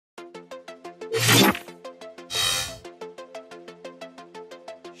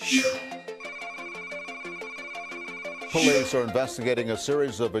Police are investigating a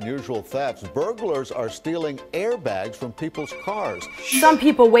series of unusual thefts. Burglars are stealing airbags from people's cars. Some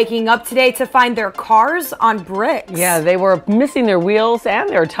people waking up today to find their cars on bricks. Yeah, they were missing their wheels and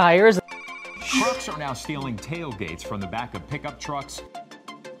their tires. Trucks are now stealing tailgates from the back of pickup trucks.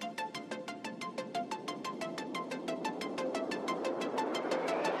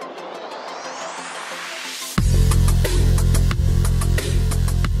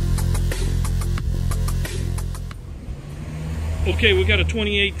 Okay, we got a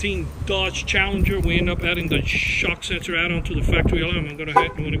 2018 Dodge Challenger. We end up adding the shock sensor add-on to the factory alarm. I'm going to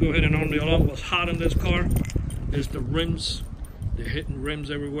go ahead and on the alarm. What's hot in this car is the rims. They're hitting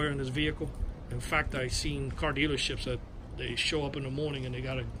rims everywhere in this vehicle. In fact, I've seen car dealerships that they show up in the morning and they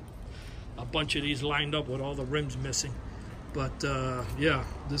got a bunch of these lined up with all the rims missing. But yeah,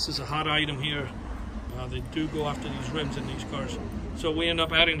 this is a hot item here. They do go after these rims in these cars. So we end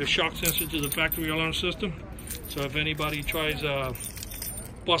up adding the shock sensor to the factory alarm system. So if anybody tries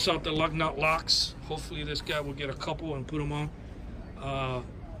bust out the lug nut locks, hopefully this guy will get a couple and put them on.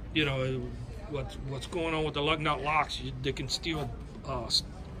 You know what's going on with the lug nut locks? They can steal,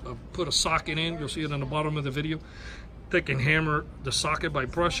 put a socket in. You'll see it on the bottom of the video. They can hammer the socket by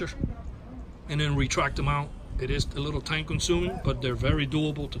pressure and then retract them out. It is a little time consuming, but they're very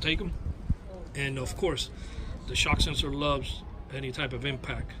doable to take them. And of course, the shock sensor loves any type of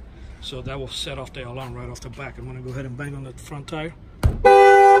impact. So that will set off the alarm right off the back. I'm going to go ahead and bang on the front tire.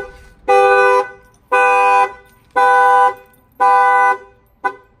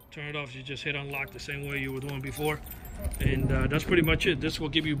 Turn it off. You just hit unlock the same way you were doing before. And that's pretty much it. This will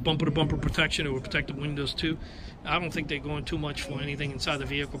give you bumper-to-bumper protection. It will protect the windows too. I don't think they're going too much for anything inside the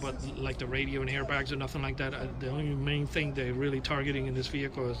vehicle, but like the radio and airbags or nothing like that. The only main thing they're really targeting in this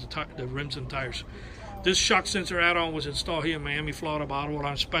vehicle is the rims and tires. This shock sensor add-on was installed here in Miami, Florida by Auto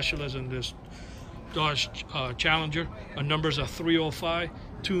Alarm Specialists in this Dodge Challenger. Our numbers are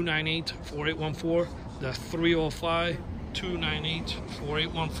 305-298-4814. That's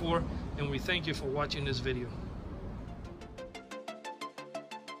 305-298-4814. And we thank you for watching this video.